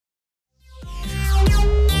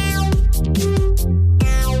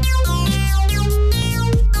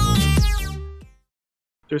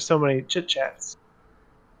there's so many chit chats.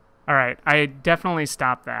 All right, I definitely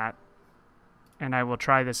stopped that, and I will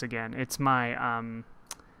try this again. It's my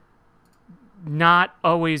not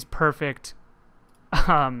always perfect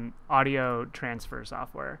audio transfer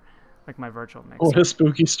software, like my virtual mixer. What a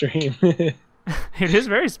spooky stream. It is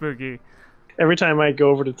very spooky. Every time I go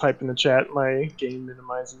over to type in the chat, my game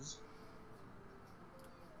minimizes.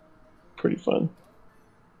 Pretty fun.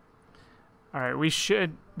 All right,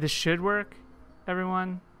 this should work,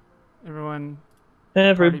 everyone.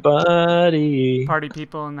 Everybody. Party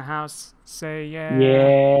people in the house, say yeah.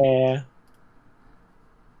 Yeah.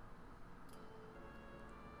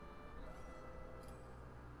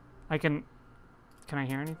 Can I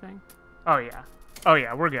hear anything? Oh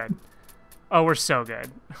yeah, we're good. Oh, we're so good.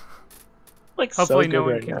 Like Hopefully so no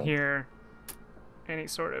one right can now. hear any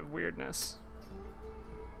sort of weirdness.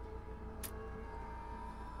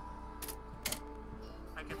 Can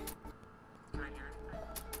I hear anything?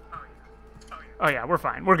 Oh yeah, we're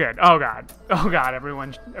fine. We're good. Oh god,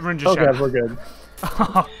 everyone just Oh shut god, up. we're good.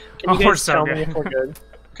 Oh, Can you we're guys so tell good. me if we're good?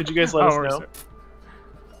 Could you guys let us we're know?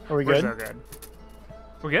 Are we We're good? so good.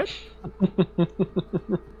 We're good?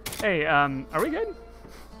 Hey, are we good?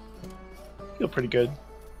 Feel pretty good.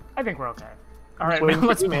 I think we're okay. All right, waiting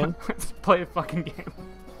man, for you, man. let's play a fucking game.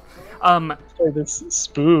 Let's play this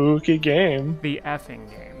spooky game. The effing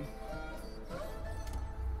game.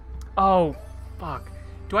 Oh, fuck.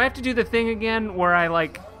 Do I have to do the thing again where I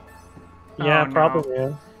like... Yeah, Oh, no. probably,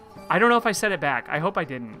 man. I don't know if I set it back. I hope I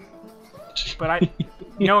didn't. But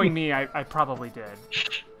knowing me, I probably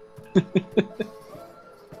did.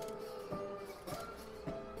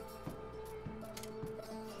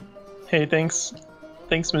 Hey, thanks,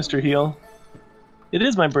 Mr. Heal. It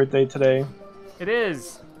is my birthday today. It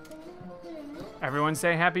is. Everyone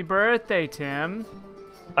say happy birthday, Tim.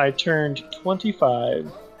 I turned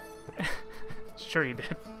 25. Sure you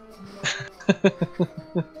did.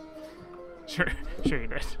 Sure you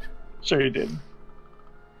did. Sure you did.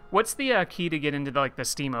 What's the key to get into the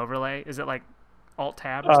Steam overlay? Is it like Alt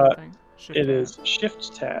Tab or something? Shift It tab? is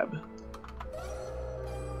Shift Tab.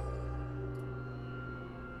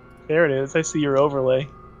 There it is. I see your overlay.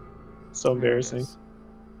 So There it embarrassing. is.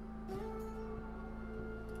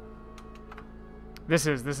 This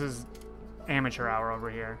is amateur hour over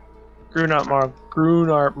here.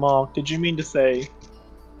 Grunart Mark. Did you mean to say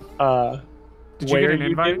Did you where get an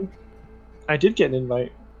invite? did? I did get an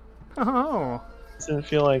invite. Oh. Just didn't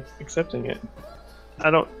feel like accepting it.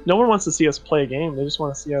 No one wants to see us play a game. They just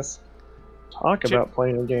want to see us talk about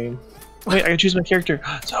playing a game. Wait, I can choose my character.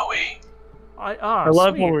 Zoe. I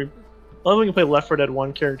love when we can play Left 4 Dead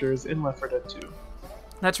 1 characters in Left 4 Dead 2.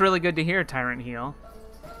 That's really good to hear, Tyrant Heel.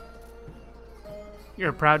 You're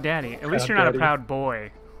a proud daddy. At least Proud you're not daddy. a proud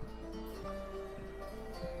boy.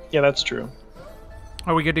 Yeah, that's true.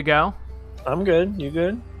 Are we good to go? I'm good. You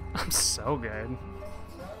good? I'm so good.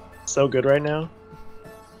 So good right now.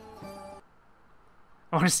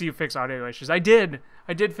 I want to see you fix audio issues. I did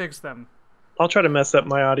fix them. I'll try to mess up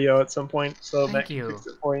my audio at some point so Thank Matt can you. fix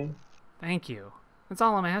it for you. Thank you. That's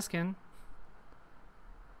all I'm asking.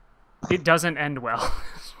 It doesn't end well.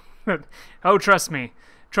 Oh, trust me.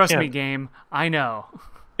 Trust me, game. I know.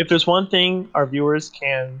 If there's one thing our viewers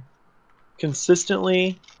can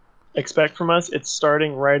consistently expect from us, it's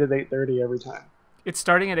starting right at 8:30 every time. It's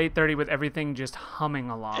starting at 8:30 with everything just humming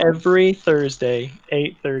along. Every Thursday,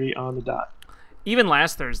 8:30 on the dot. Even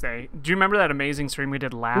last Thursday. Do you remember that amazing stream we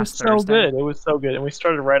did It was last so Thursday? good. It was so good, and we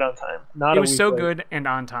started right on time. Not It a was week so late. good and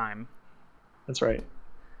on time. That's right.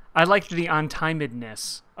 I liked the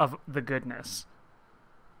on-timedness of the goodness.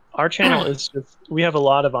 Our channel is just, we have a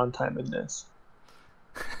lot of on-timedness.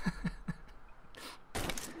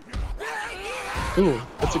 Ooh,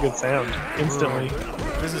 that's a good sound. Instantly.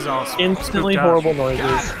 This is all Instantly spooked up. horrible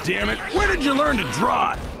noises. Damn it! Where did you learn to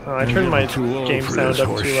draw it? Oh, I turned my Too old game for sound this up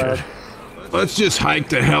horse too shit. loud. Let's just hike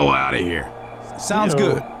the hell out of here. Sounds Ew.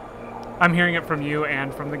 good. I'm hearing it from you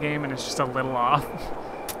and from the game, and it's just a little off.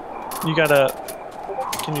 You gotta...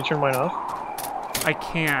 Can you turn mine off? I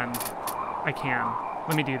can.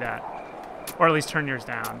 Let me do that. Or at least turn yours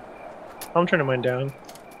down. I'm turning mine down.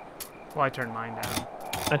 Well, I turned mine down.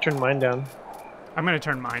 I turned mine down. I'm going to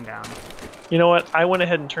turn mine down. You know what? I went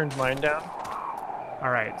ahead and turned mine down. All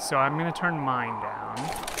right, so I'm going to turn mine down.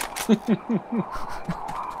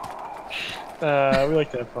 We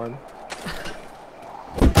like to have fun.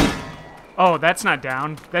 Oh, that's not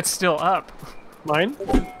down. That's still up. Mine?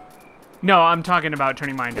 No, I'm talking about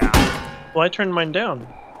turning mine down. Well, I turned mine down.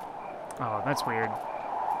 Oh, that's weird.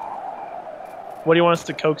 What do you want us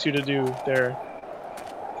to coax you to do there,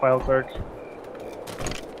 file clerk?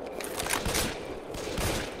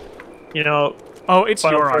 You know, Oh, it's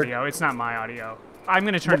Final your Clerk. audio. It's not my audio. I'm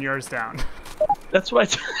gonna turn yours down. That's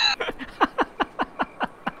what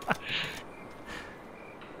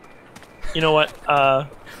You know what? I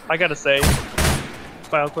gotta say,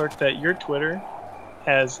 File Clerk, that your Twitter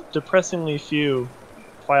has depressingly few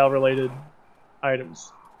file-related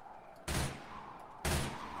items.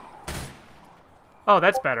 Oh,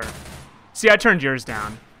 that's better. See, I turned yours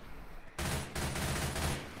down.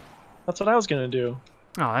 That's what I was gonna do.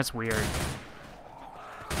 Oh, that's weird.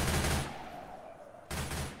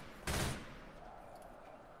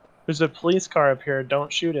 There's a police car up here.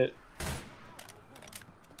 Don't shoot it.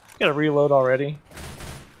 Gotta reload already.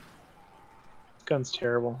 This gun's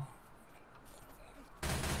terrible.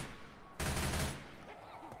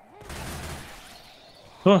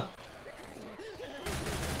 Huh.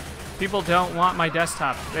 People don't want my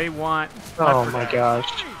desktop. They want... Oh my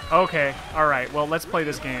gosh. Okay, alright. Well, let's play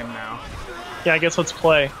this game now. Yeah, I guess let's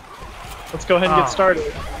play. Let's go ahead and get started.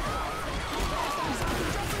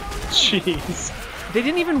 Jeez. They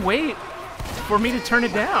didn't even wait for me to turn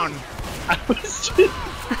it down.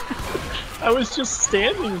 I was just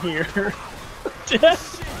standing here. Dead.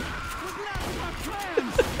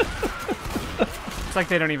 It's like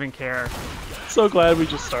they don't even care. So glad we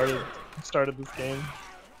just started this game.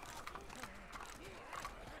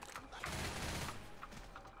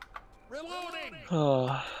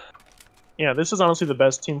 Yeah, this is honestly the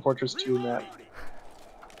best Team Fortress 2 map.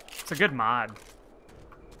 It's a good mod.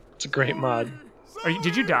 It's a great mod.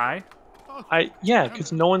 Did you die? Yeah,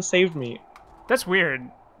 because no one saved me. That's weird.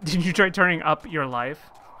 Did you try turning up your life?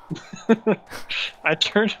 I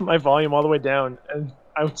turned my volume all the way down, and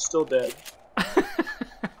I was still dead.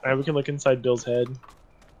 Alright, we can look inside Bill's head.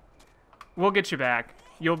 We'll get you back.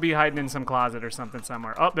 You'll be hiding in some closet or something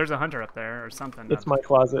somewhere. Oh, there's a hunter up there or something. It's my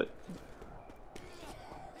closet.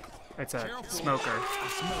 It's a smoker.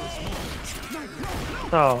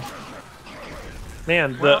 Oh.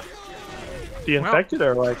 Man, the infected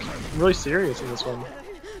are like really serious in this one.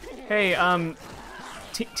 Hey,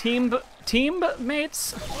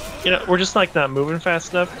 teammates? You know, we're just like not moving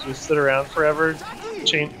fast enough because we sit around forever,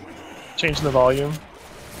 changing the volume.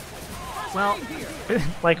 Well,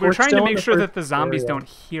 like we're trying to make sure that the first zombies area. don't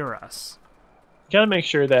hear us. You gotta make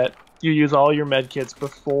sure that you use all your med kits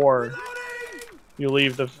before you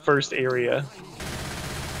leave the first area.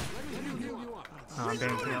 Oh, I'm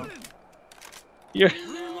being healed. You're...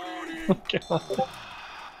 Oh, God.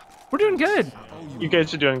 We're doing good. You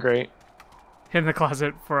guys are doing great. In the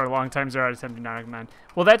closet for a long time, 0 out of 10 do not recommend.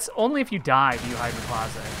 Well, that's only if you die do you hide in the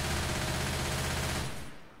closet.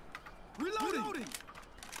 Reloading.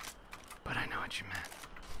 But I know what you meant.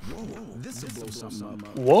 Whoa, this will blow something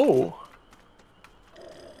up. Whoa.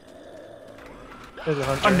 There's a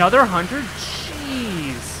hunter. Another 100?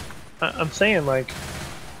 Jeez. I'm saying, like...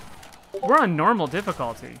 We're on normal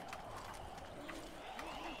difficulty.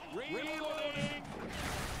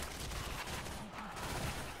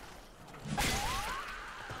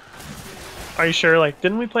 Are you sure? Like,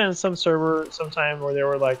 didn't we play on some server sometime where there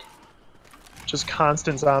were, like, just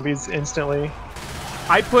constant zombies instantly?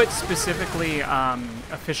 I put specifically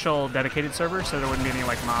official dedicated server, so there wouldn't be any,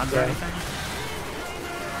 like, mods or anything.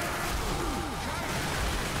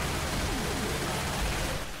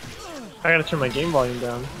 I gotta turn my game volume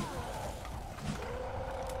down.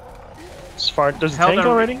 Does it tank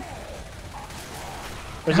already?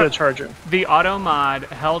 Or is it a charger? The auto mod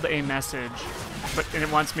held a message, and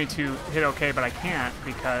it wants me to hit OK, but I can't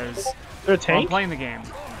because Is there a tank? I'm playing the game.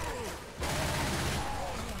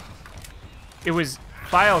 It was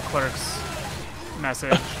File Clerk's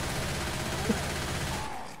message.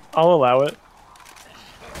 I'll allow it.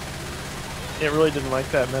 It really didn't like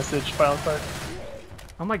that message, File Clerk.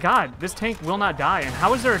 Oh my god, this tank will not die, and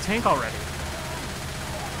how is there a tank already?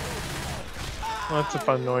 Well, that's a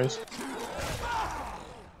fun noise.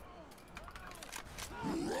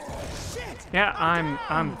 Yeah,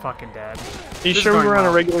 I'm fucking dead. Are you sure we were on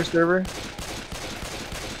a regular server?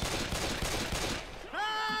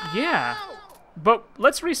 Yeah, but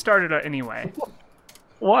let's restart it anyway.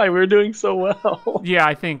 Why? We were doing so well. Yeah,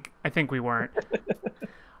 I think we weren't.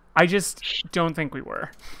 I just don't think we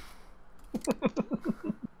were.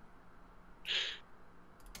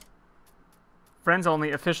 Friends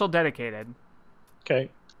only, official dedicated. Okay.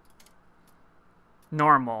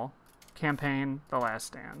 Normal. Campaign, The Last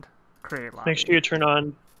Stand. Create lobby. Make sure you turn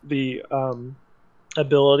on the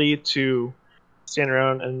ability to stand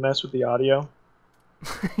around and mess with the audio.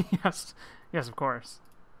 Yes, of course.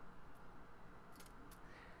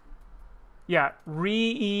 Yeah,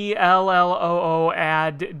 re-E-L-L-O-O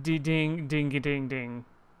add ding ding ding ding.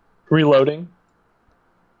 Reloading.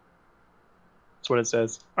 That's what it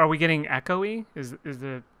says. Are we getting echoey? Is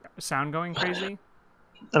the sound going crazy?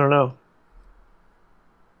 I don't know.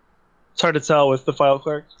 It's hard to tell with the file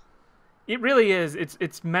clerk. It really is.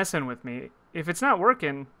 It's messing with me. If it's not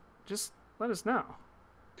working, just let us know.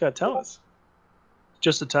 Gotta tell us.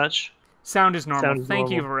 Just a touch. Sound is normal. Sound is Thank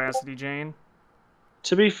you, normal. Veracity Jane.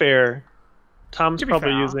 To be fair, Tom's To be probably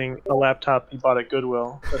fair. using a laptop he bought at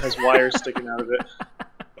Goodwill that has wires sticking out of it.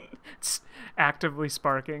 It's actively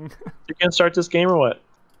sparking. You gonna start this game or what?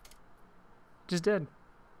 Just did.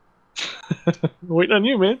 Waiting on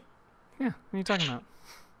you, man. Yeah, what are you talking about?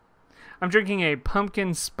 I'm drinking a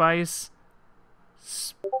pumpkin spice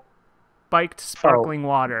spiked sparkling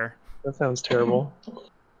water. That sounds terrible.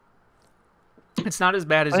 It's not as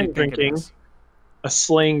bad as I'm you think it drinking is. A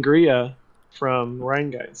Slangria from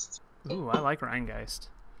Rheingeist. Ooh, I like Rheingeist.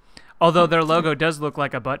 Although their logo does look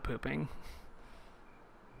like a butt pooping.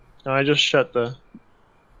 No, I just shut the...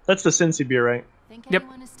 That's the Cincy beer, right? Think Yep.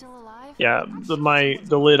 anyone is still alive? Yeah, the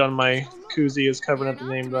lid on my koozie is covering up the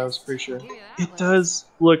name, but I was pretty sure. It does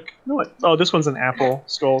look... No, what? Oh, this one's an apple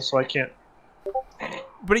skull, so I can't...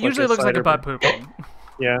 But it Like usually a looks like a cider butt beer. pooping.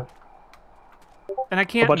 Yeah, And I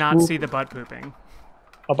can't butt not poop. see the butt pooping.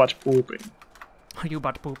 a bunch of pooping. Are you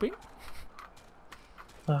butt pooping?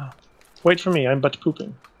 Wait for me, I'm butt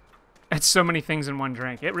pooping. It's so many things in one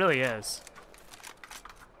drink. It really is.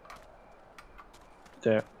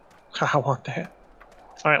 There. I want that.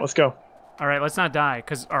 Alright, let's go. All right, let's not die,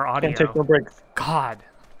 because our audio... Can't take no breaks. God.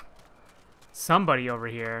 Somebody over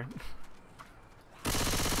here.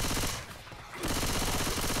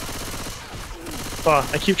 Oh,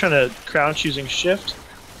 I keep trying to crouch using shift.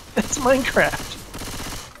 It's Minecraft.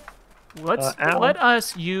 Ow. Let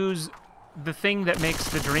us use the thing that makes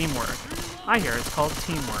the dream work. I hear it's called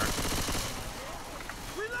teamwork.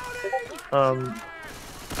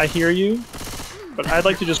 I hear you, but I'd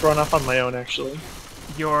like to just run off on my own, actually.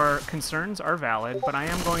 Your concerns are valid, but I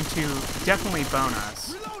am going to definitely bone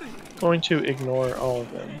us. Going to ignore all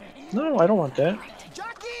of them. No, I don't want that.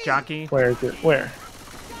 Jockey, Where is it? Where?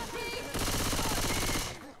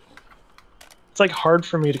 It's like hard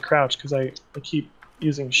for me to crouch because I keep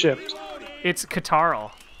using shift. it's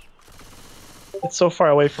Katarl. It's so far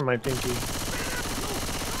away from my pinky.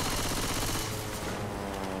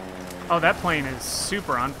 Oh, that plane is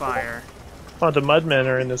super on fire. Oh, the mudmen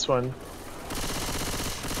are in this one.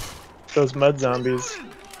 Those mud zombies.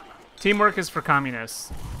 Teamwork is for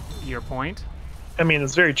communists. Your point? I mean,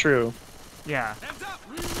 it's very true. Yeah.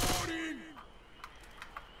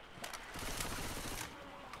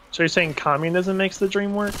 So you're saying communism makes the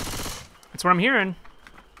dream work? That's what I'm hearing.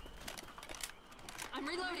 I'm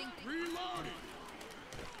reloading.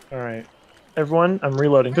 Alright. Everyone, I'm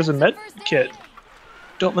reloading. There's a med kit.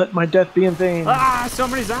 Don't let my death be in vain. Ah, so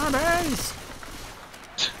many zombies!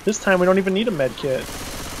 This time we don't even need a med kit.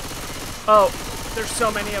 Oh, there's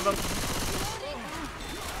so many of them.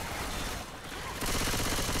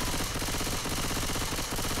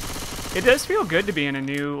 It does feel good to be in a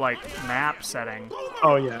new, like, map setting.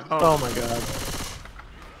 Oh yeah. Oh. Oh my god.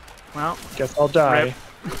 Well, Guess I'll die.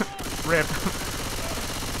 rip.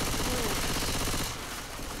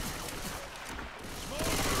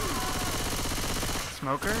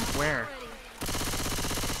 Smoker? Where?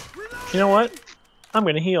 You know what? I'm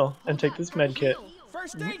gonna heal and take this med kit.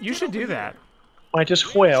 You should do that. Might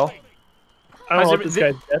just whale. I don't know what this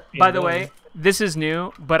guy's death being By the done. way, this is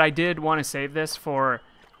new, but I did want to save this for...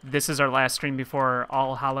 This is our last stream before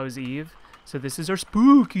All Hallows Eve. So this is our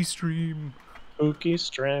spooky stream. Spooky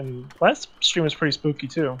stream. Last stream was pretty spooky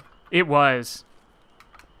too. It was.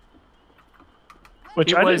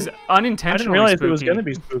 Which It I was didn't unintentionally realize spooky. it was gonna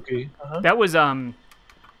be spooky. That was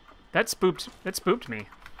that spooked me.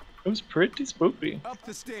 It was pretty spooky. Up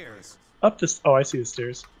the stairs. Up this. Oh, I see the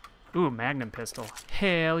stairs. Ooh, Magnum pistol.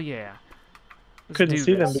 Hell yeah. Let's Couldn't do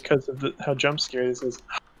see them this. because of how jump scary this is.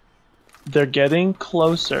 They're getting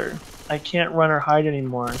closer. I can't run or hide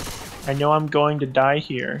anymore. I know I'm going to die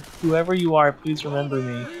here. Whoever you are, please remember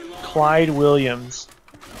me. Clyde Williams.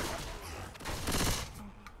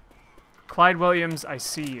 Clyde Williams, I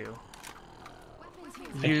see you.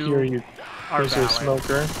 I hear you. are There's a valid.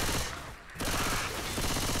 smoker.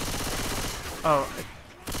 Oh,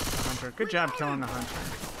 the hunter. Good job killing the hunter.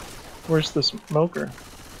 Where's the smoker?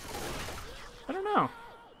 I don't know.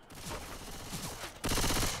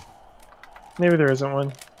 Maybe there isn't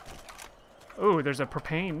one. Ooh, there's a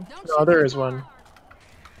propane. No, there is one.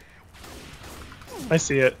 I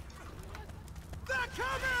see it. They're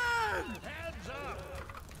coming!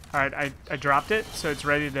 Alright, I dropped it, so it's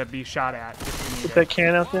ready to be shot at if we need Get it. that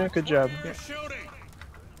can out there. Good job. Shooting!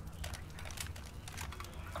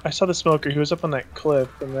 I saw the smoker. He was up on that cliff,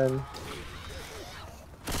 and then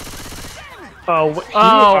Oh,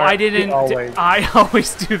 I didn't. Always. I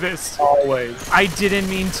always do this. Always. I didn't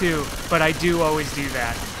mean to, but I do always do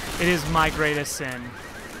that. It is my greatest sin.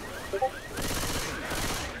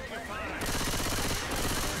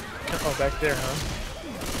 Oh, back there, huh?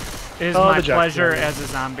 It is my pleasure as a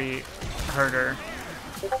zombie herder.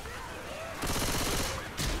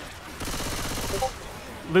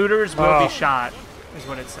 Looters will be shot, is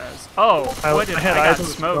what it says. Oh, what did I got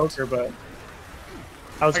smoked? Smoker, but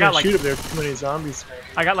I was gonna shoot if there were too many zombies.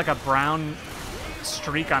 I got like a brown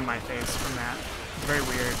streak on my face from that. It's very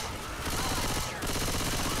weird.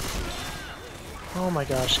 Oh my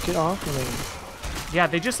gosh, get off of me. Yeah,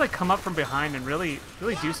 they just like come up from behind and really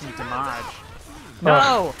do some damage.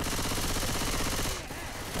 No!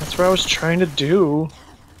 That's what I was trying to do.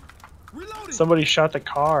 Somebody shot the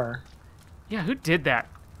car. Yeah, who did that?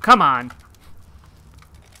 Come on.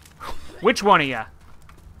 Which one of ya?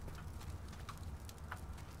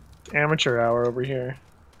 Amateur hour over here.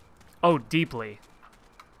 Oh, deeply.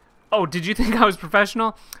 Oh, did you think I was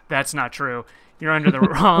professional? That's not true. You're under the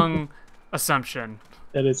wrong assumption.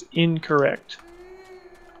 That is incorrect.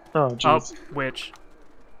 Oh, jeez. Oh, which?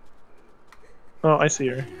 Oh, I see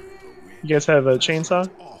her. You guys have a chainsaw?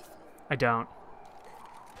 I don't.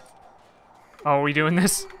 Oh, are we doing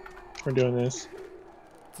this? We're doing this.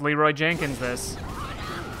 It's Leroy Jenkins, this.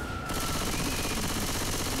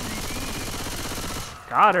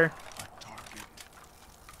 Got her.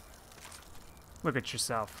 Look at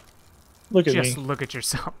yourself. Look at me. Just look at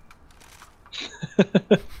yourself.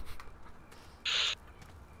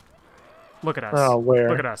 Look at us. Oh, where?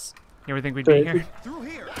 Look at us. You ever think we'd be here? Through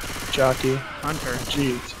here. Jockey. Hunter.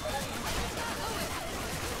 Jeez.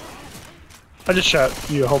 I just shot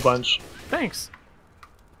you a whole bunch. Thanks.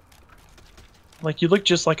 Like, you look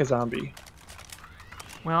just like a zombie.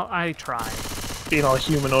 Well, I tried. Being all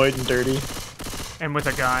humanoid and dirty. And with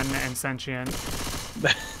a gun and sentient.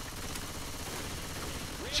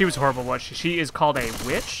 She was horrible, was she? She is called a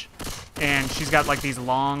witch, and she's got like these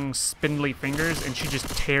long, spindly fingers, and she just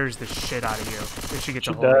tears the shit out of you if she gets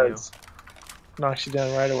a hold of you. Knocks you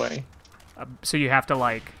down right away. So you have to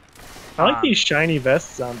like... I like these shiny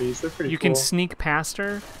vest zombies. They're pretty cool. You can sneak past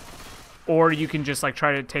her, or you can just like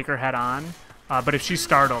try to take her head on. But if she's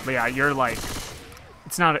startled, yeah, you're like...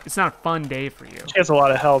 It's not a fun day for you. She has a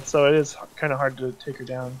lot of health, so it is kind of hard to take her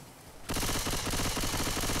down.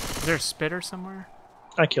 Is there a spitter somewhere?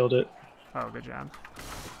 I killed it. Oh, good job.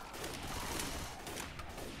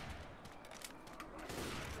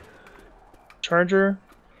 Charger?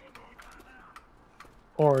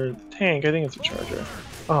 Or tank? I think it's a charger.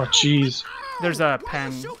 Oh, jeez. There's a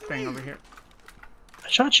pen thing over here. I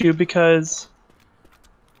shot you because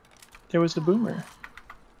there was a boomer.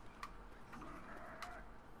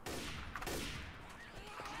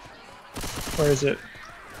 Where is it?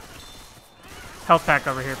 Health pack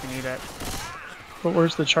over here if you need it. But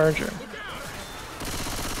where's the charger?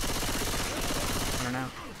 I don't know.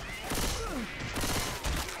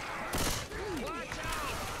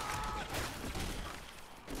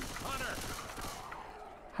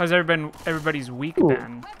 How's everybody's week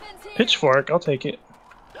been? Pitchfork, I'll take it.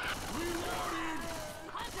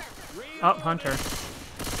 Oh, Hunter.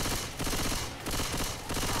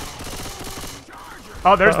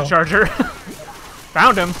 Oh, there's the charger.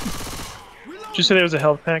 Found him. Did you say there was a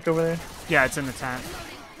health pack over there? Yeah, it's in the tent.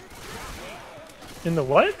 In the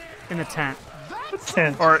what? In the tent. What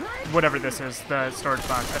tent? Or whatever this is, the storage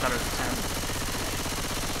box. I thought it was a tent.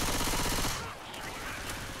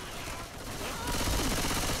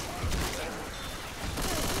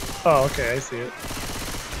 Oh, okay, I see it.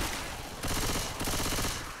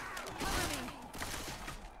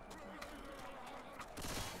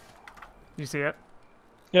 You see it?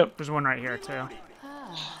 Yep. There's one right here, too.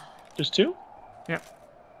 Just two? Yep.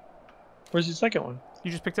 Where's the second one?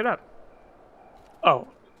 You just picked it up. Oh.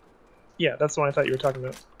 Yeah, that's the one I thought you were talking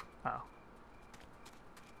about. Oh.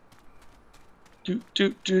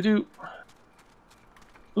 Do.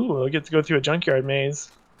 Ooh, I get to go through a junkyard maze.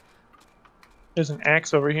 There's an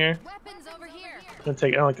axe over here. Weapons over here. I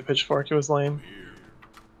don't like the pitchfork, it was lame.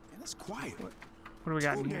 It's quiet. What do we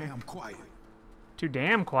got in here? Damn quiet. Too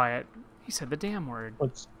damn quiet. He said the damn word.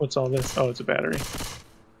 What's all this? Oh, it's a battery.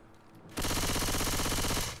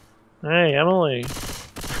 Hey, Emily.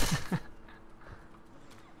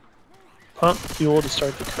 Pump fuel to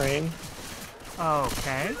start the crane.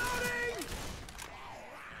 Okay.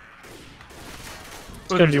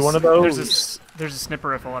 It's gonna be one of those. There's a snipper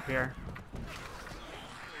rifle up here.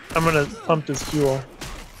 I'm gonna pump this fuel.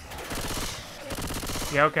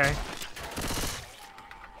 Yeah, okay.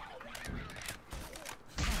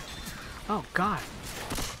 Oh, God.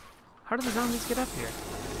 How do the zombies get up here?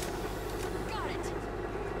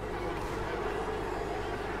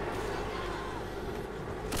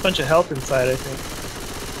 Bunch of health inside, I think.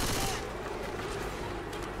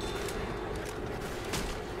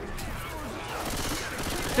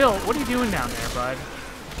 Phil, what are you doing down there, bud?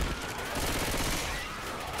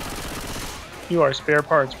 You are spare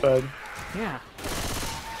parts, bud. Yeah.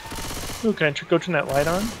 Ooh, can I go turn that light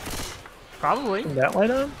on? Probably. Turn that light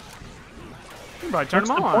on? You can probably turn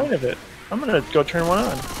them all on. What's the point of it? I'm gonna go turn one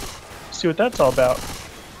on. See what that's all about.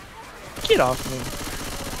 Get off me.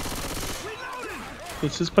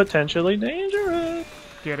 This is potentially dangerous.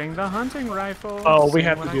 Getting the hunting rifle. Oh, we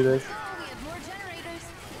have to do this.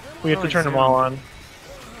 We have to turn them all on.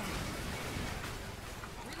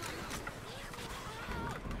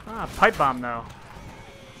 Ah, pipe bomb though.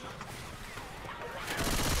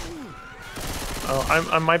 Oh,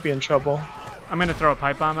 I might be in trouble. I'm gonna throw a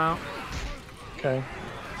pipe bomb out. Okay.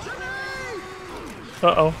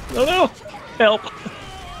 Uh-oh. No, no! Help!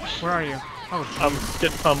 Where are you? Oh, geez. I'm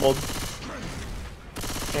getting pummeled.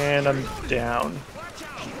 And I'm down.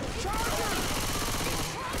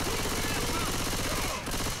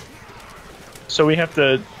 So we have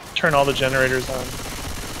to turn all the generators on.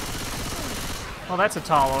 Well, that's a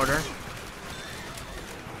tall order.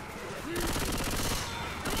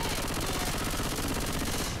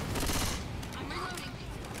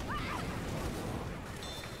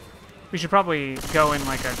 We should probably go in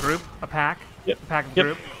like a group, a pack. Yep. A pack of Yep.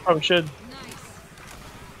 group. Probably should.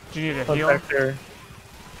 Do you need a One heal? back there.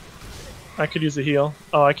 I could use a heal.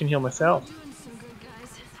 Oh, I can heal myself.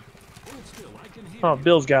 Oh,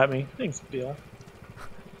 Bill's got me. Thanks, Bill.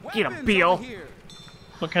 Get him, Bill.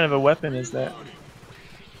 What kind of a weapon is that?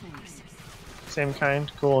 Same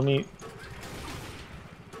kind? Cool, neat.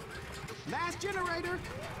 Last generator.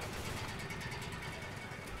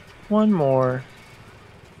 One more.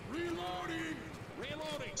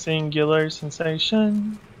 Singular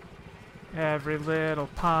sensation. Every little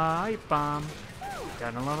pipe bomb.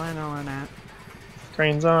 Gotta love I know that.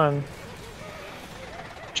 Crane's on.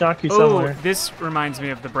 Jockey Oh, somewhere. this reminds me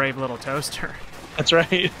of the Brave Little Toaster. That's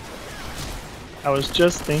right. I was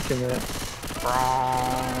just thinking that.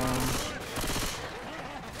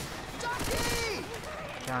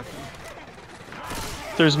 Jockey.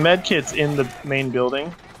 There's med kits in the main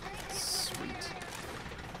building. Sweet.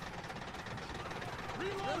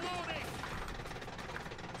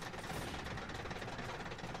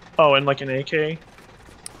 Oh, and like an AK.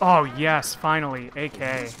 Oh yes, finally, AK.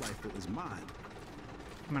 This rifle is mine.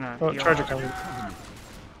 I'm gonna. Oh, heal charger up. coming.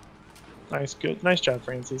 Nice, good. Nice job,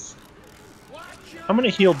 Francis. I'm gonna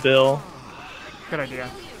heal Bill. Good idea.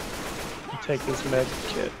 And take this med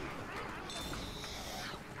kit.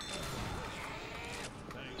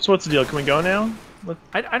 So what's the deal? Can we go now?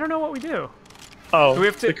 I don't know what we do. Oh, Do we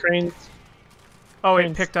have to- the cranes. Oh, it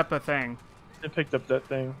Cranes. picked up a thing. It picked up that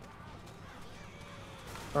thing.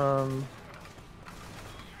 So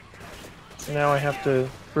now I have to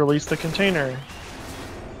release the container.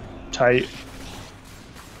 Tight.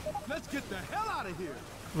 Let's get the hell out of here.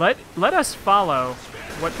 Let us follow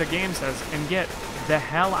what the game says and get the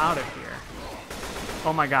hell out of here.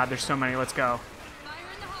 Oh my God, there's so many. Let's go.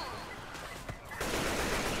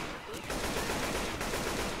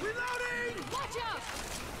 Reloading. Watch out!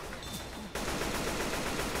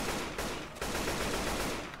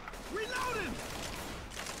 Reloading.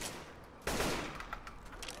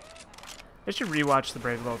 I should rewatch The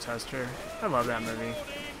Brave Little Toaster. I love that movie.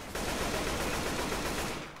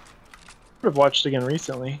 I've watched it again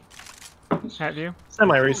recently. Have you?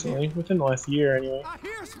 Semi-recently, within the last year anyway. I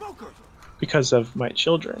hear a smoker. Because of my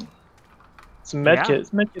children. Some Yeah.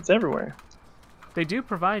 medkits everywhere. They do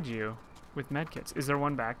provide you with medkits. Is there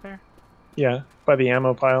one back there? Yeah, by the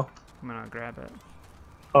ammo pile. I'm gonna grab it.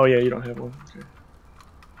 Oh yeah, you don't have one. Okay.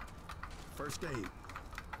 First aid.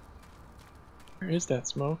 Where is that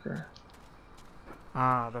smoker?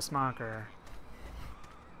 Ah, the smoker.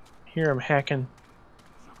 Here I'm hacking.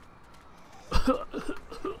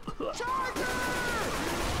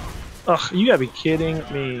 Ugh, you gotta be kidding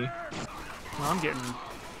me. Well, I'm getting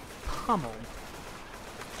pummeled.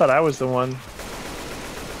 Thought I was the one.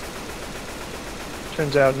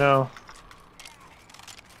 Turns out no.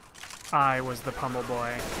 I was the pummel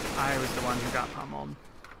boy. I was the one who got pummeled.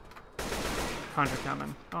 Hunter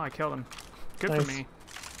coming. Oh, I killed him. Good Nice. for me.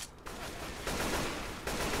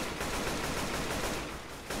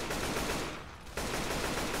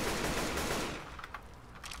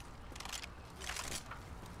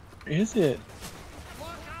 Where is it?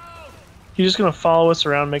 He's just gonna follow us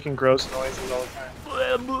around making gross noises all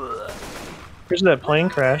the time. Here's that plane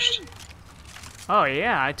crashed. Oh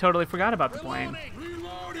yeah, I totally forgot about the plane.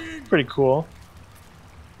 Pretty cool.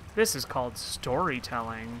 This is called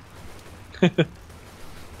storytelling.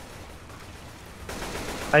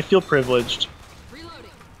 I feel privileged.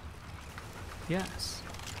 Yes.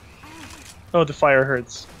 Oh, the fire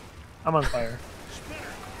hurts. I'm on fire.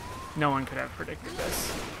 No one could have predicted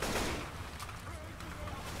this.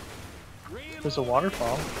 There's a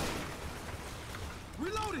waterfall.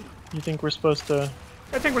 You think we're supposed to...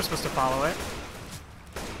 I think we're supposed to follow it.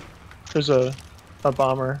 There's a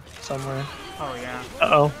bomber somewhere. Oh, yeah.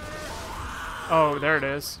 Uh-oh. Oh, there it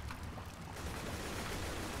is.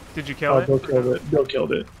 Did you kill it? Bill killed it. Bill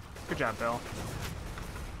killed it. Good job, Bill.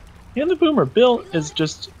 And the boomer. Bill is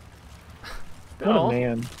just... Bill, what a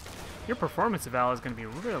man. Your performance eval is going to be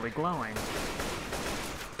really glowing.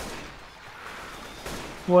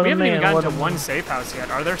 What we a haven't man. even gotten What to a one man. safe house yet.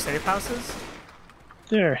 Are there safe houses?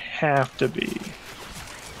 There have to be.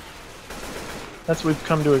 That's what we've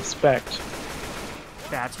come to expect.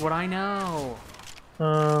 That's what I know.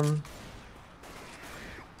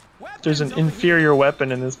 There's an inferior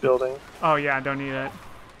weapon in this building. Oh yeah, don't need it.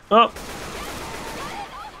 Oh!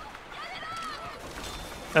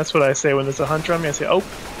 That's what I say when there's a hunter on me. I say, oh!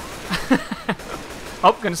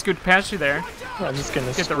 Oh, gonna scoot past you there. I'm just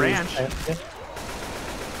gonna get the ranch.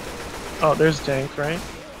 Oh, there's a tank, right?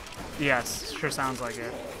 Yes, sure sounds like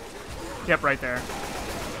it. Yep, right there.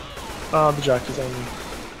 Oh, the jockey's on me.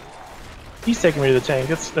 He's taking me to the tank.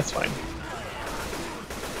 That's fine.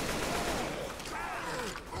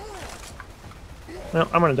 No,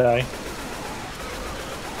 I'm gonna die.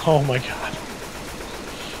 Oh my god.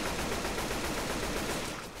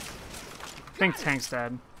 I think tank's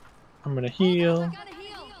dead. I'm gonna heal.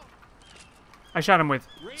 I shot him with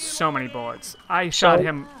so many bullets. I shot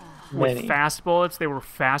him with many. fast bullets. They were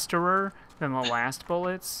faster than the last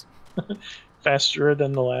bullets. Faster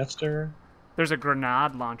than the laster. There's a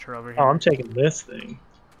grenade launcher over here. Oh, I'm taking this thing.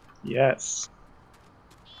 Yes.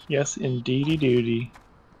 Yes, indeedy duty.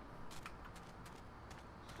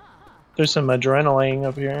 There's some adrenaline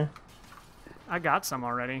up here. I got some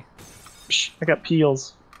already. Psh, I got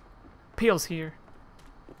peels. Peel's here.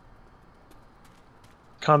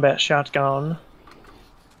 Combat shotgun.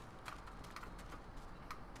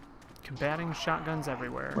 Combating shotguns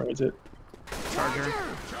everywhere. Where is it? Charger.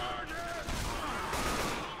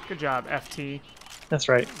 Good job, FT. That's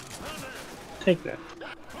right. Take that.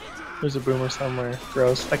 There's a boomer somewhere.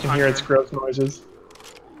 Gross. I can hear its gross noises.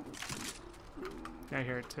 I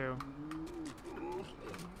hear it too.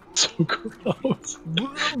 So gross.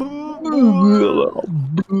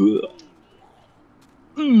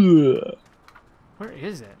 Where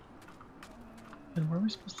is it? And where are we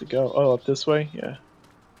supposed to go? Oh, up this way? Yeah.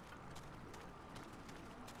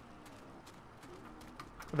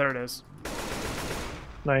 There it is.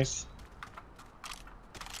 Nice.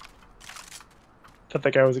 Thought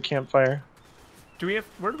that guy was a campfire. Do we have...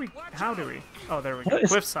 Where do we... How do we... Oh, there we go. What is-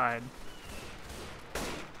 Cliffside.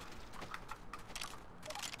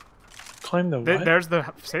 Climb the what? There's the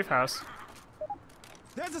safe house.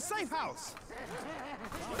 There's a safe house.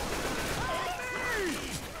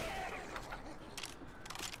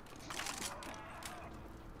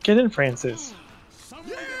 Get in, Francis.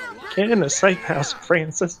 Get in the safe house,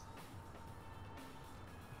 Francis.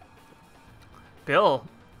 Bill,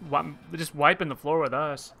 just wiping the floor with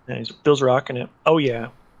us. Yeah, Bill's rocking it. Oh yeah.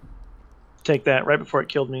 Take that right before it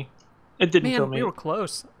killed me. It didn't Man, kill me. we were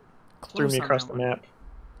close. Threw me on across that the one. map.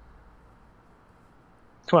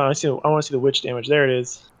 Come on, I want to see the witch damage. There it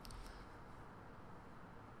is.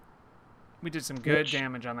 We did some good Witch.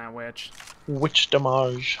 damage on that witch. Witch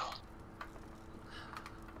damage.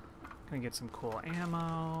 Gonna get some cool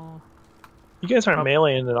ammo. You guys aren't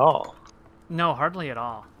meleeing at all. No, hardly at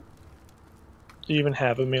all. Do you even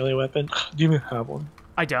have a melee weapon? Do you even have one?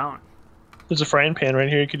 I don't. There's a frying pan right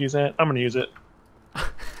here. You could use that. I'm gonna use it.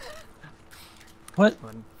 What?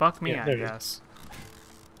 Well, fuck me, Yeah, I there it is. guess.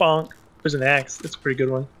 Bonk. There's an axe. That's a pretty good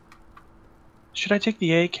one. Should I take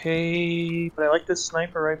the AK? But I like this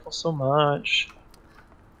sniper rifle so much.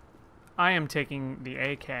 I am taking the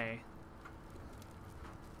AK.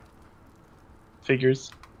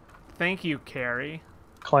 Figures. Thank you, Carrie.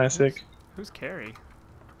 Classic. Who's Carrie?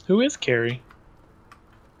 Who is Carrie?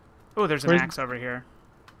 Oh, there's an Where's- axe over here.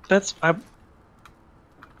 That's...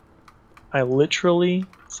 I literally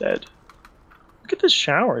said... Look at this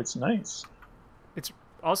shower. It's nice. It's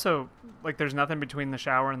also, like, there's nothing between the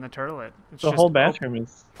shower and the toilet. It's The just whole bathroom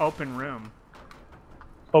is open room.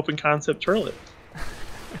 open concept toilet.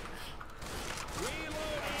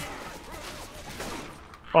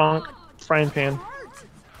 Bonk. Frying pan.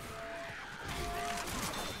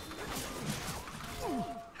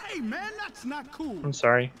 Hey man, that's not cool. I'm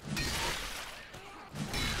sorry.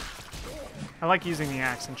 I like using the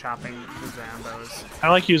axe and chopping the Zambos. I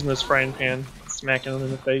like using this frying pan. Smacking them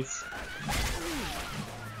in the face.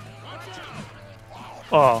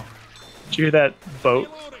 Oh, did you hear that boat?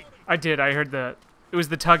 I did. I heard the. It was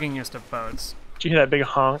the tuggingest of boats. Did you hear that big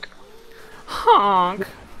honk? Honk.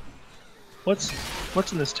 What's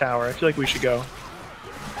in this tower? I feel like we should go.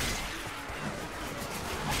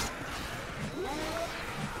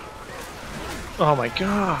 Oh my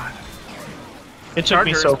god! It took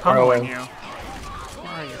me so far away. You.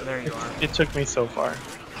 Where are you? There you are. It took me so far,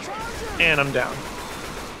 and I'm down.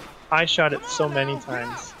 I shot it so many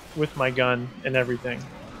times with my gun and everything.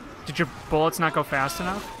 Did your bullets not go fast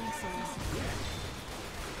enough?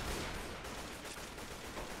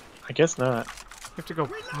 I guess not. You have to go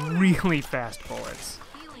really fast bullets.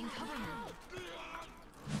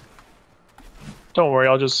 Don't worry,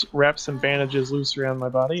 I'll just wrap some bandages loose around my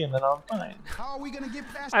body and then I'm fine. How are we gonna get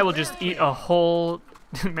past I will just eat a whole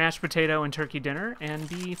mashed potato and turkey dinner and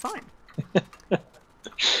be fine.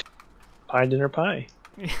 Pie dinner pie.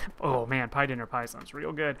 Oh man, pie dinner pie sounds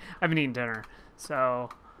real good. I haven't eaten dinner, so...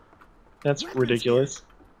 That's ridiculous.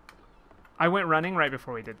 I went running right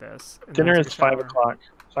before we did this. Dinner is 5 o'clock.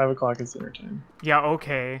 5 o'clock is dinner time. Yeah,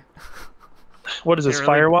 okay. What is this,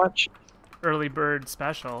 Firewatch? Early bird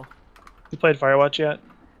special. You played Firewatch yet?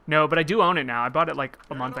 No, but I do own it now. I bought it like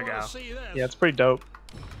a month ago. Yeah, it's pretty dope.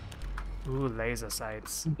 Ooh, laser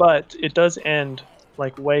sights. But it does end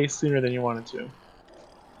like way sooner than you wanted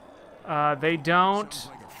to. They don't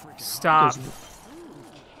stop.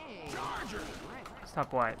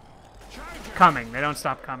 Stop what? Coming. They don't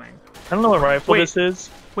stop coming. I don't know what rifle this is.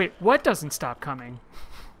 Wait, what doesn't stop coming?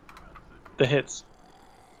 The hits.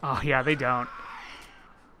 Oh, yeah, they don't.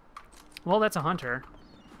 Well, that's a hunter.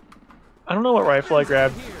 I don't know what rifle I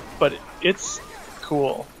grabbed, but it's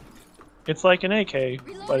cool. It's like an AK,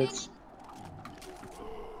 but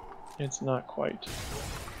it's not quite.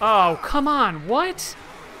 Oh, come on. What?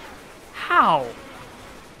 How?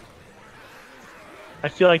 I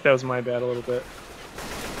feel like that was my bad a little bit.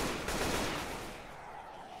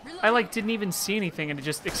 I like didn't even see anything and it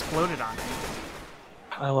just exploded on me.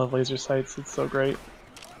 I love laser sights. It's so great.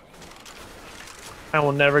 I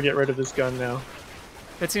will never get rid of this gun now.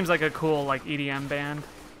 It seems like a cool like EDM band.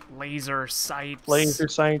 Laser sights. Laser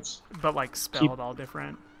sights. But like spelled all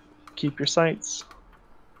different. Keep your sights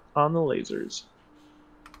on the lasers.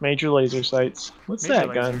 Major laser sights. What's Major that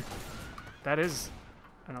laser. gun? That is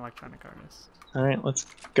an electronic artist. Alright, let's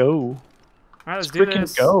go. Alright, let's do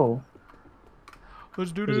this. Go.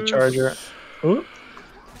 Let's do There's this. a charger. Ooh.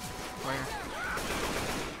 Where?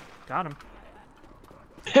 Got him.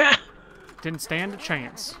 Didn't stand a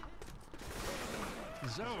chance.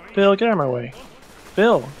 Bill, get out of my way.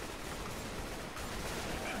 Bill.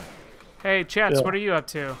 Hey, chats, Bill. what are you up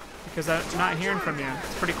to? Because I'm not hearing from you.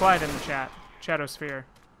 It's pretty quiet in the chat. Chatosphere.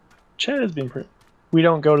 Chat has been pretty... We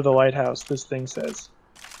don't go to the lighthouse, this thing says.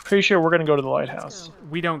 Pretty sure we're gonna go to the lighthouse.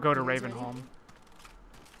 We don't go to Ravenholm.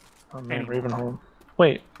 Oh man, Anymore. Ravenholm.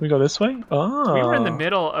 Wait, we go this way? Oh. We were in the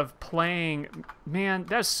middle of playing... Man,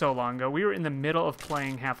 that's so long ago. We were in the middle of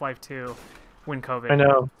playing Half-Life 2 when COVID I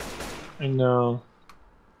know. I know.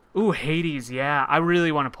 Ooh, Hades, yeah. I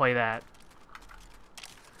really want to play that.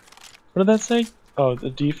 What did that say? Oh, the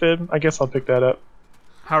defib? I guess I'll pick that up.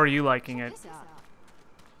 How are you liking it?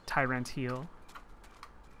 Tyrant Heal.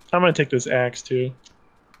 I'm gonna take this axe too.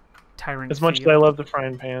 Tyrant As much as I love the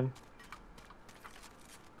frying pan.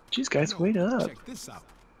 Jeez, guys, wait up. Check this out.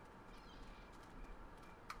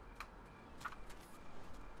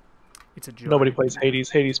 It's a joy. Nobody plays Hades.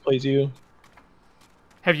 Hades plays you.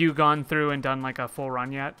 Have you gone through and done like a full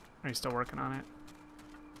run yet? Are you still working on it?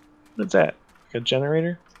 What's that? Like a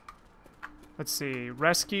generator? Let's see.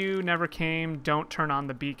 Rescue never came. Don't turn on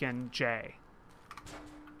the beacon. J.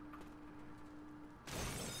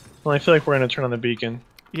 Well, I feel like we're gonna turn on the beacon.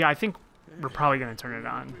 Yeah, I think we're probably gonna turn it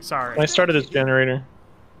on. Sorry. I started this generator.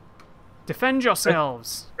 Defend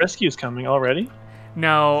yourselves. Rescue's coming already?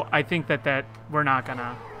 No, I think that we're not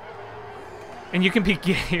gonna. And you can be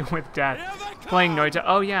gay with death. Playing Noita.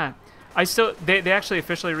 Oh yeah, they actually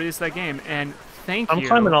officially released that game, and thank you. I'm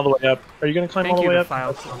climbing all the way up. Are you gonna climb all the way up?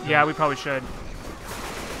 Yeah, we probably should.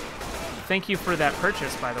 Thank you for that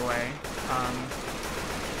purchase, by the way.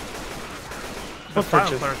 The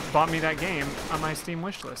file clerk bought me that game on my Steam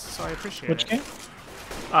wishlist, so I appreciate it. Which game?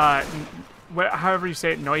 However you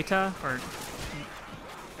say it, Noita or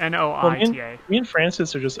Noita. Well, me and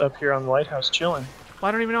Francis are just up here on the lighthouse chilling. Well,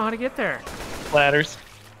 I don't even know how to get there. Ladders.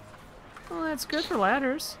 Well, that's good for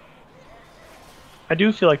ladders. I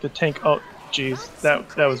do feel like the tank. Oh, jeez,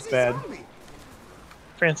 that was bad.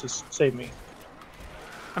 Francis, save me.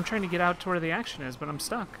 I'm trying to get out to where the action is, but I'm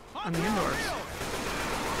stuck on the indoors.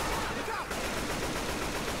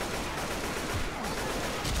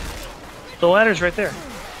 The ladder's right there.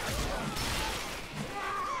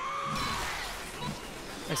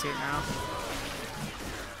 I see it now.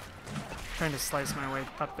 Trying to slice my way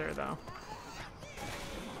up there, though.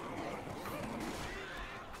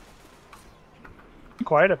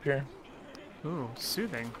 Quiet up here. Ooh,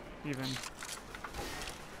 soothing, even.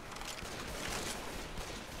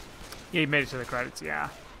 Yeah, you made it to the credits, yeah.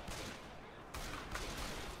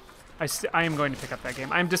 I am going to pick up that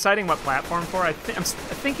game. I'm deciding what platform for. I'm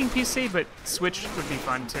thinking PC, but Switch would be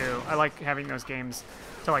fun too. I like having those games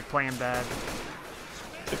to like play in bed.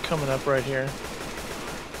 They're coming up right here.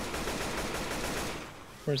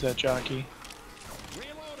 Where's that jockey?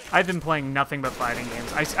 I've been playing nothing but fighting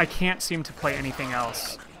games. I can't seem to play anything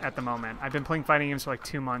else at the moment. I've been playing fighting games for like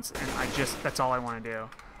 2 months, and that's all I want to do.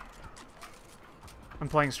 I'm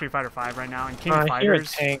playing Street Fighter V right now, and King of Fighters. I hear a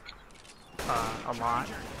tank. A lot.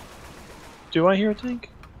 Do I hear a tank?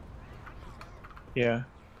 Yeah.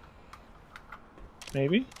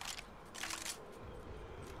 Maybe?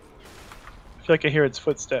 I feel like I hear its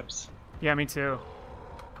footsteps. Yeah, me too.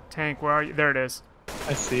 Tank, where are you? There it is.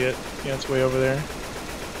 I see it. Yeah, it's way over there.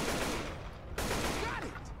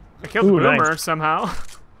 I killed the boomer nice. somehow.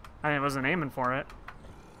 I wasn't aiming for it.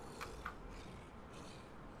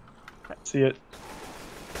 See it.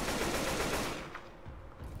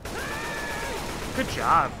 Good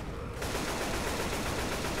job.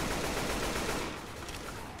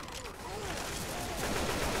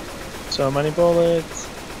 So many bullets.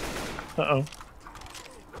 Uh-oh.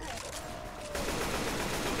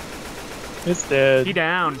 It's dead. He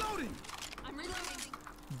down.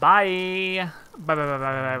 Bye. Bye bye bye bye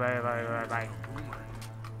bye bye bye bye bye.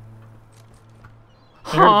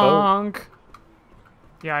 Honk.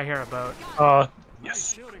 Yeah, I hear a boat.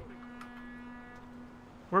 Yes.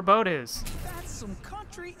 Where boat is? That's some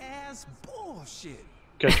country ass bullshit.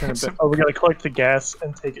 Gotta turn it back. Oh, we gotta collect the gas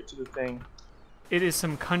and take it to the thing. It is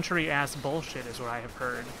some country ass bullshit, is what I have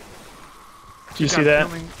heard. Do you see that?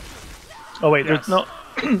 Oh wait, Yes. there's no.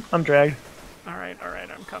 I'm dragged. All right,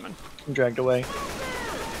 I'm coming. I'm dragged away.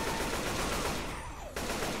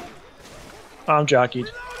 I'm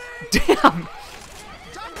jockeyed. Damn.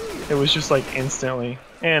 It was just like instantly,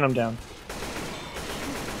 and I'm down.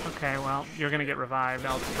 Okay, well, you're gonna get revived.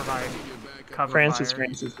 I'll provide cover Francis, fire.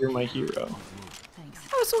 Francis, you're my hero.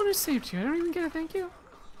 I was the one who saved you. I don't even get a thank you.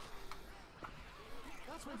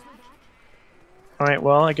 All right,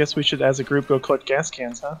 well, I guess we should, as a group, go collect gas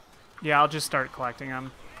cans, huh? Yeah, I'll just start collecting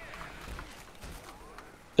them.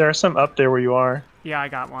 There are some up there where you are. Yeah, I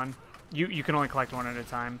got one. You can only collect one at a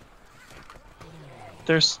time.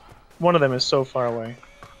 There's one of them is so far away.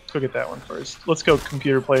 Let's go get that one first. Let's go,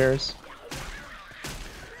 computer players.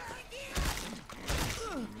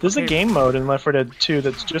 There's a game mode in Left 4 Dead 2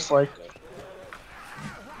 that's just like that.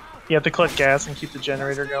 You have to collect gas and keep the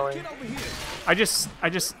generator going.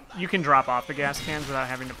 You can drop off the gas cans without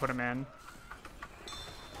having to put them in.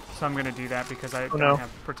 So I'm gonna do that because I don't have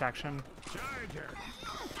protection.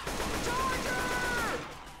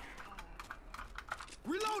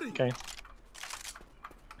 Reloading. Okay.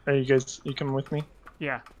 Are you coming with me?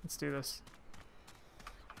 Yeah, let's do this.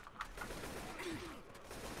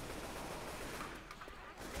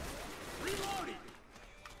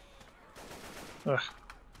 Ugh.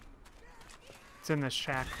 It's in this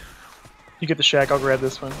shack. You get the shack, I'll grab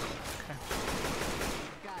this one. Okay.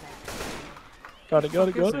 Got it. Where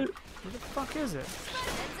the fuck is it?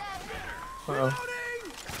 Uh-oh.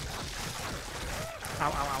 Ow,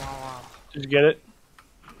 ow, ow, ow, ow. Did you get it?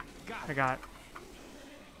 I got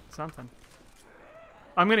something.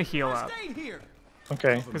 I'm gonna heal up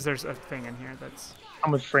Okay. because there's a thing in here that's.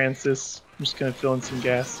 I'm with Francis. I'm just gonna fill in some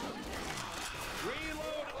gas.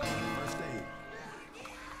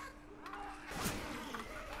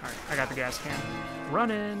 Alright, I got the gas can.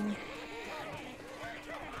 Running.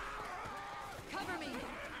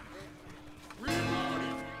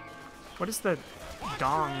 What is the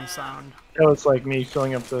dong sound? Oh, it's like me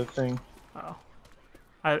filling up the thing. Oh.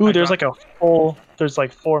 Ooh, there's like there's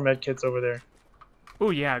like 4 medkits over there.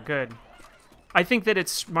 Ooh, yeah, good. I think that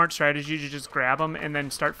it's smart strategy to just grab them and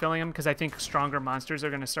then start filling them because I think stronger monsters are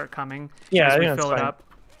going to start coming as we fill it up.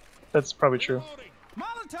 That's probably true.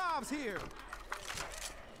 Molotov's here.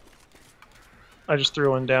 I just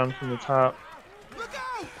threw one down from the top. Look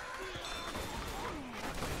out!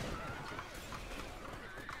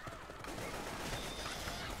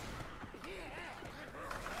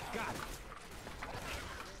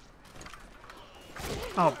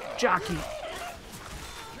 Oh, jockey.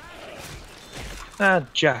 Ah,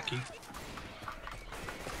 jockey.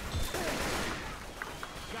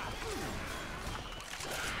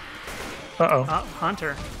 Uh-oh. Oh,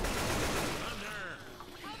 hunter.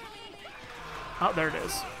 Oh, there it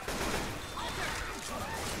is.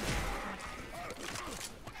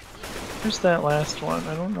 Where's that last one?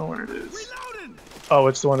 I don't know where it is. Oh,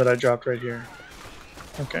 it's the one that I dropped right here.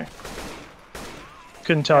 Okay.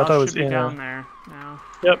 Couldn't tell. I thought it was in down there now.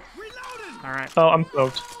 Yep. All right. Oh, I'm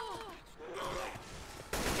soaked.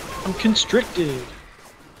 I'm constricted.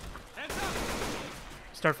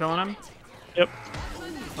 Start filling them? Yep.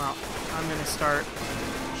 Well, I'm gonna start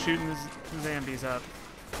shooting the zombies up.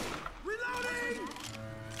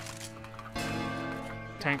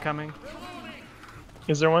 Tank coming.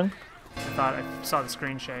 Is there one? I thought I saw the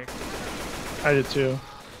screen shake. I did too.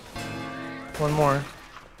 One more.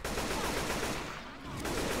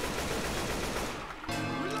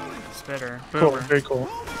 Spitter. Cool. Boomer. Very cool.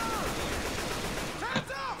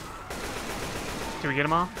 Did we get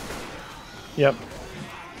them all? Yep.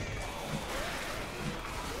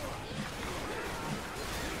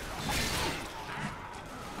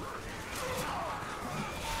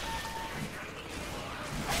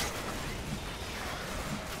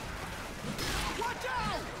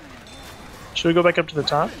 Should we go back up to the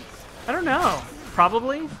top? I don't know.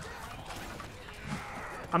 Probably.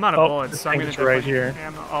 I'm out of bullets, so I'm gonna do right here.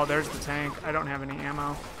 Ammo. Oh, there's the tank. I don't have any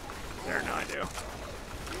ammo. There, no, I do.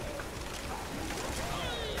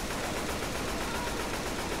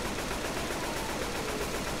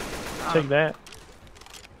 Take that.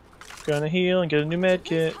 Gonna heal and get a new med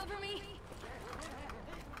kit.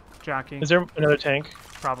 Jockey. Is there another tank?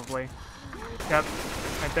 Probably. Yep.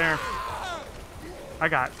 Right there. I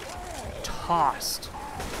got tossed.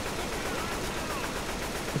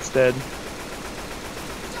 It's dead.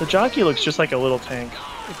 The jockey looks just like a little tank.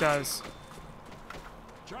 It does.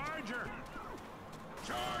 Charger!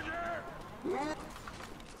 Charger!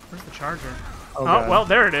 Where's the charger? Oh, well,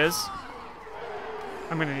 there it is.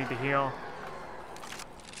 I'm gonna need to heal.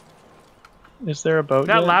 Is there a boat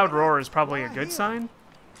That yet? loud roar is probably a good sign.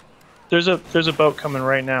 There's a boat coming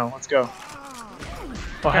right now. Let's go.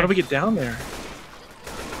 Oh, how do we get down there?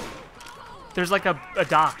 There's like a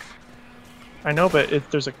dock. I know, but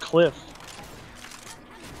there's a cliff.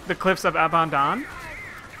 The cliffs of Abandon?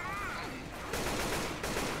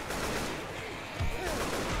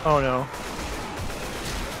 Oh no.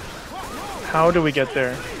 How do we get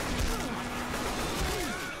there?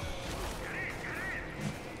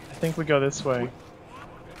 I think we go this way.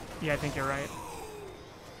 Yeah, I think you're right.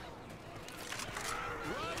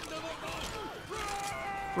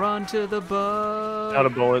 Run to the boat. Out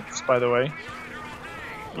of bullets, by the way.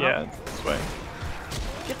 Yeah, it's this way.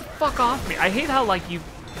 Get the fuck off me. I hate how, like,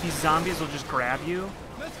 these zombies will just grab you.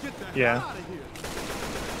 Let's get the Yeah. hell out of here.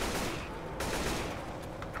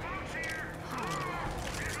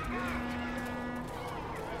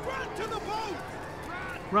 Run to the boat!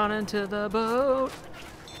 Run into the boat.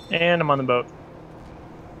 And I'm on the boat.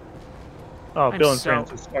 Oh, I'm Bill and so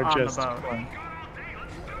Francis are on the just boat. fun. Run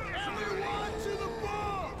to the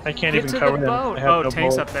boat! I can't Get even to cover the them. boat. I have Oh, no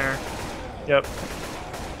tank's bullets. up there. Yep.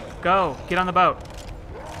 Go. Get on the boat.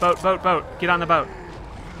 Boat. Get on the boat.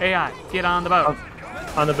 AI, get on the boat.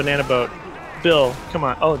 On the banana boat. Bill, come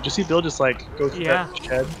on. Oh, did you see Bill just like go through Yeah. that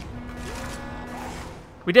shed?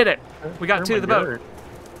 We did it. We got Oh to my the boat. God.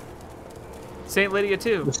 St. Lydia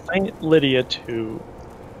 2. The Saint Lydia 2.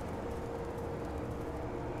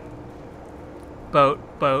 Boat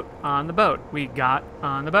on the boat. We got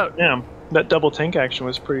on the boat. Damn, that double tank action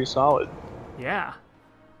was pretty solid. Yeah.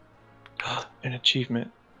 An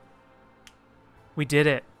achievement. We did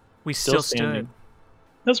it. We still stood. standing.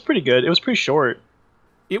 That was pretty good. It was pretty short.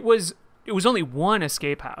 It was only one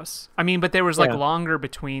escape house. I mean, but there was like Yeah. longer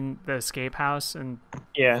between the escape house and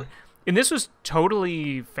Yeah. this was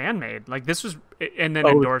totally fan made. Like this was and then Oh,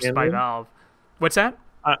 it was endorsed by fan-made? Valve. What's that?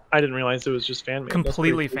 I didn't realize it was just fan made.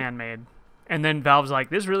 Completely fan made. And then Valve's like,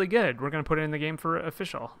 "This is really good. We're gonna put it in the game for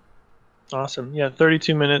official." Awesome. Yeah,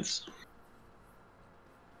 32 minutes.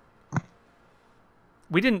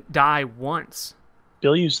 We didn't die once.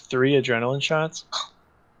 Bill used 3 adrenaline shots.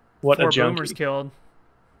 What 4 a junkie. boomers killed.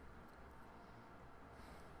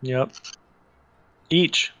 Yep.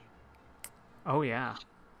 Each. Oh yeah.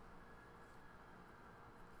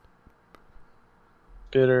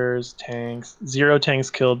 Bitters, tanks. 0 tanks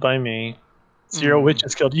killed by me. 0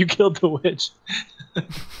 witches killed. You killed the witch.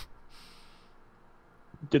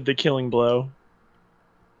 Did the killing blow.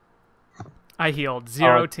 I healed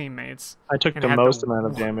 0 teammates. I took And the had most the amount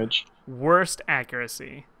of damage. Worst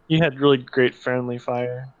accuracy. You had really great friendly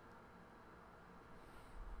fire.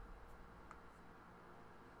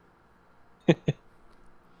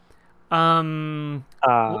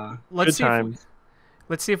 Let's good times.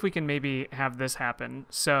 Let's see if we can maybe have this happen.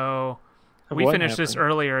 So Have we what finished this happen?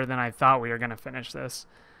 earlier than I thought we were going to finish this.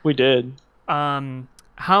 We did.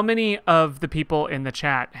 How many of the people in the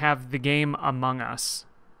chat have the game Among Us?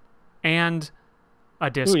 and a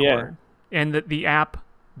Discord. Ooh, yeah. And the app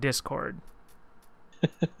Discord.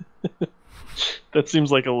 That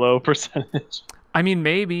seems like a low percentage. I mean,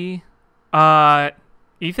 maybe.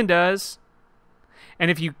 Ethan does.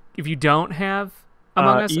 And if you don't have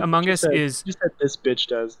Among Us, Among Us is just that this bitch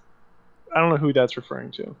does. I don't know who that's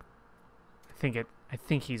referring to. I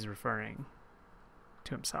think he's referring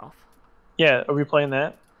to himself. Yeah, are we playing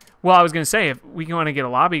that? Well, I was going to say, if we want to get a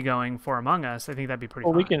lobby going for Among Us, I think that'd be pretty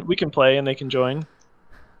fun. Well, we can play and they can join.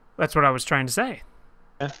 That's what I was trying to say.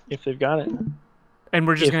 Yeah, if they've got it. And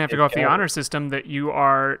we're just going to have to go off the honor system that you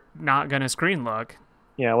are not going to screen look.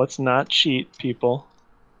 Yeah, let's not cheat, people.